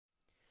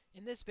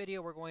In this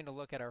video, we're going to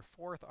look at our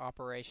fourth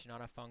operation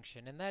on a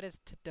function, and that is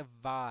to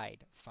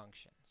divide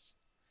functions.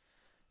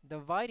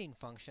 Dividing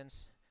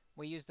functions,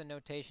 we use the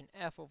notation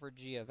f over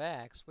g of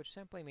x, which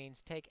simply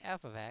means take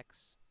f of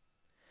x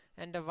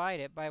and divide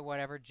it by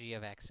whatever g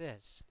of x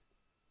is.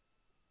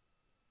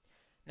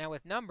 Now,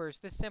 with numbers,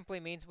 this simply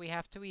means we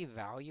have to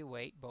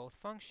evaluate both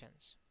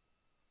functions.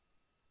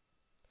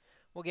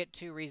 We'll get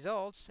two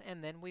results,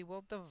 and then we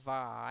will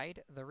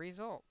divide the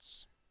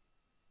results.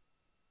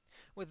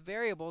 With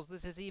variables,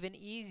 this is even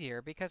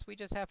easier because we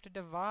just have to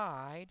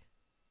divide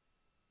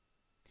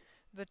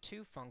the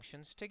two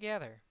functions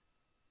together.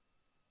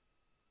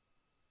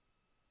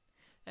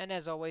 And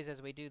as always,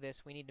 as we do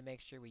this, we need to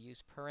make sure we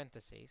use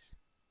parentheses.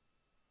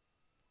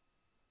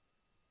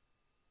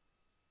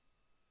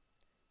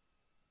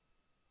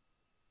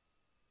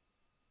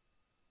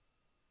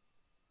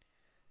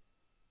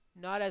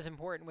 Not as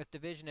important with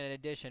division and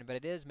addition, but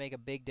it does make a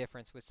big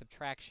difference with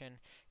subtraction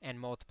and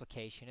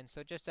multiplication. And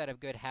so just out of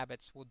good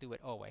habits, we'll do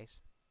it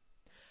always.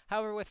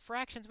 However, with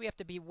fractions, we have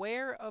to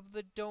beware of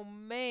the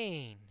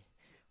domain.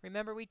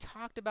 Remember, we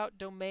talked about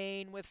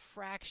domain with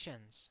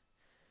fractions.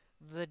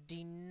 The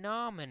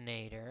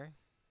denominator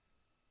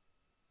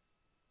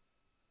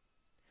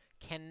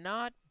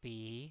cannot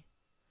be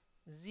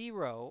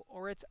 0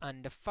 or it's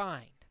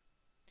undefined,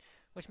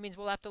 which means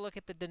we'll have to look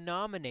at the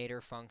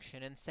denominator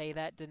function and say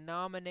that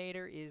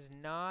denominator is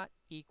not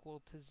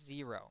equal to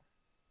 0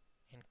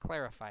 and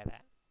clarify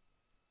that.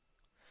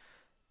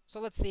 So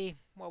let's see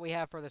what we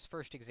have for this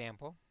first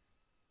example.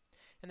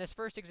 In this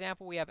first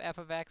example, we have f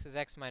of x is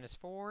x minus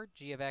 4,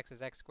 g of x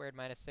is x squared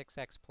minus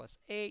 6x plus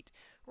 8.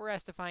 We're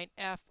asked to find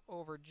f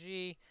over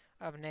g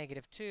of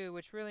negative 2,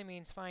 which really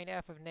means find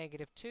f of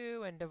negative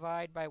 2 and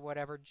divide by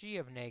whatever g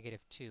of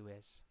negative 2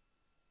 is.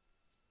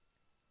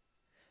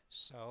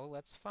 So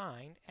let's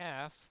find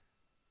f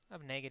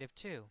of negative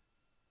 2.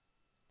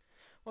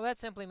 Well, that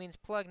simply means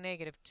plug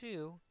negative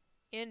 2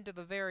 into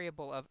the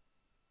variable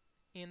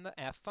in the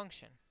f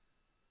function.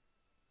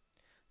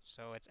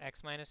 So it's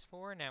x minus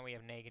 4. Now we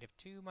have negative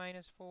 2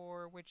 minus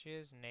 4, which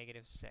is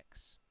negative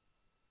 6.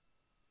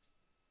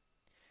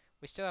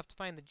 We still have to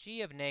find the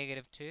g of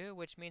negative 2,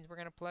 which means we're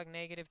going to plug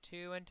negative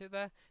 2 into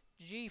the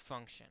g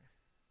function,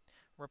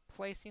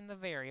 replacing the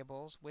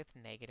variables with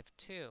negative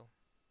 2.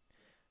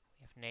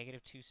 We have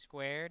negative 2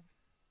 squared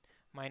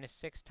minus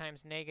 6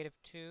 times negative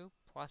 2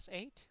 plus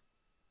 8.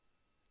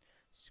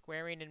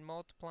 Squaring and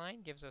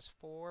multiplying gives us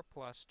 4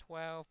 plus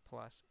 12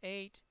 plus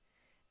 8.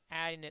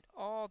 Adding it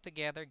all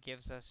together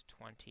gives us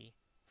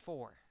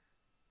 24.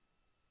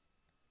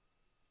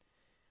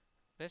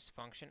 This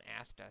function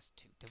asked us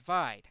to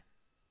divide.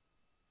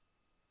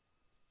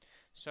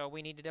 So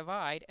we need to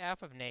divide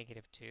f of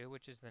negative 2,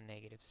 which is the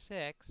negative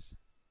 6,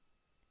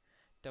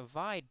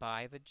 divide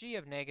by the g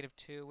of negative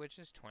 2, which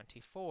is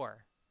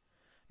 24.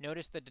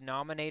 Notice the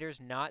denominator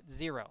is not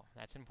 0.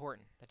 That's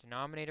important. The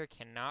denominator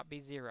cannot be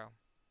 0.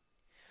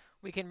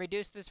 We can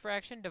reduce this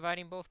fraction.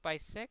 Dividing both by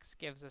 6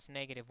 gives us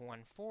negative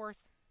 1/4.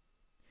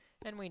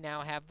 And we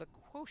now have the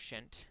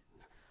quotient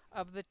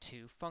of the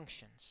two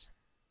functions.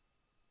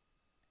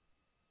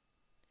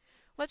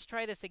 Let's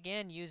try this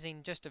again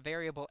using just a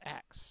variable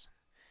x.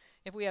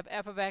 If we have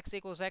f of x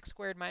equals x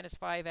squared minus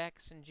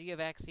 5x and g of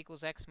x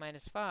equals x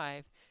minus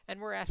 5, and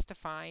we're asked to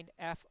find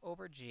f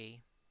over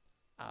g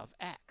of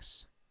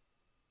x.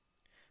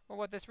 Well,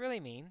 what this really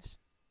means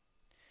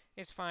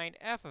is find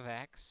f of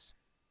x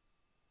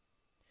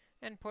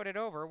and put it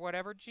over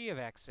whatever g of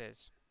x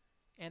is,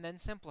 and then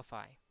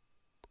simplify.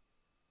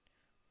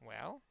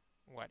 Well,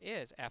 what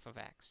is f of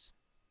x?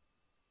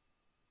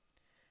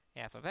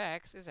 F of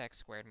x is x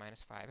squared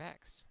minus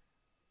 5x.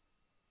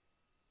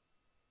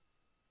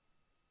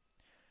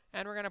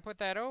 And we're going to put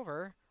that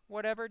over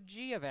whatever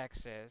g of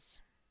x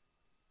is.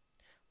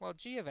 Well,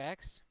 g of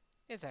x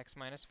is x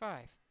minus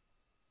 5.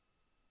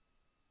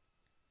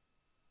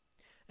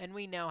 And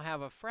we now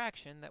have a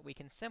fraction that we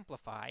can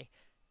simplify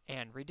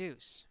and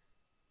reduce.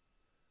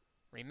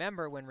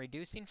 Remember, when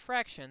reducing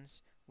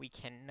fractions, we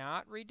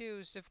cannot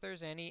reduce if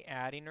there's any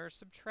adding or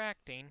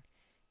subtracting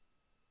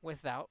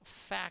without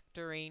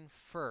factoring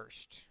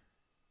first.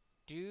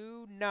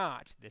 Do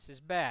not, this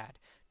is bad,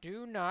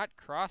 do not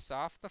cross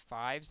off the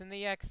 5's and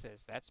the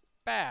x's. That's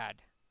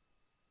bad.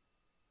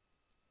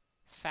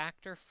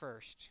 Factor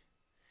first.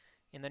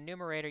 In the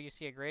numerator, you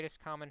see a greatest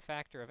common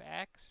factor of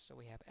x, so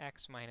we have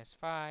x minus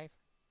 5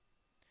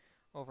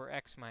 over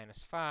x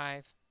minus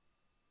 5.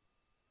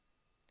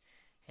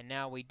 And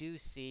now we do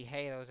see,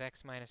 hey, those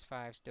x minus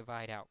 5's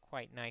divide out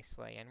quite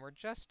nicely, and we're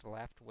just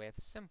left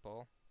with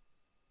simple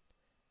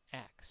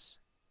x.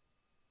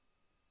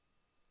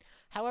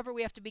 However,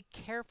 we have to be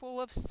careful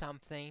of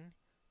something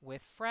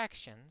with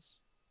fractions.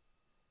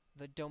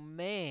 The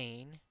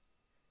domain,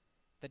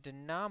 the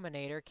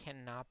denominator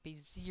cannot be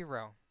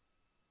 0,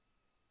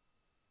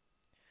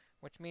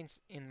 which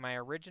means in my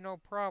original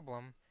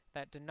problem,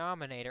 that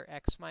denominator,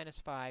 x minus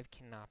 5,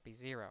 cannot be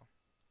 0.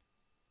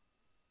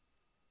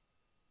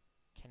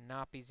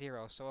 Cannot be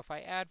 0. So if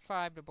I add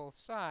 5 to both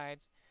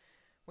sides,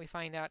 we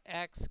find out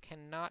x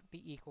cannot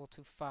be equal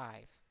to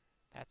 5.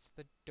 That's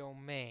the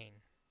domain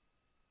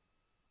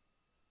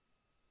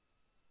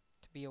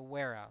to be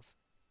aware of.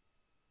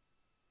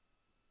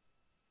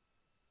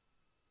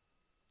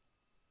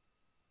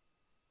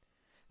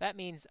 That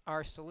means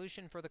our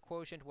solution for the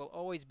quotient will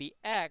always be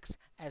x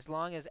as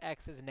long as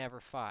x is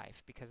never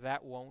 5, because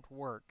that won't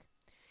work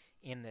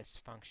in this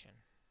function.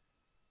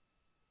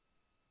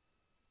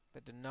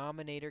 The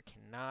denominator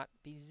cannot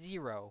be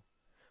 0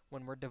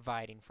 when we're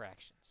dividing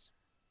fractions.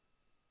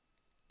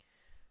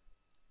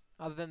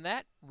 Other than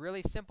that,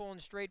 really simple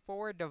and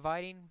straightforward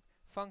dividing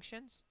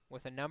functions.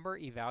 With a number,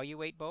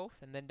 evaluate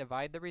both, and then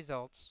divide the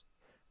results.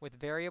 With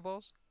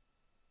variables,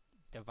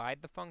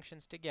 divide the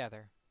functions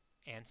together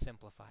and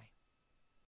simplify.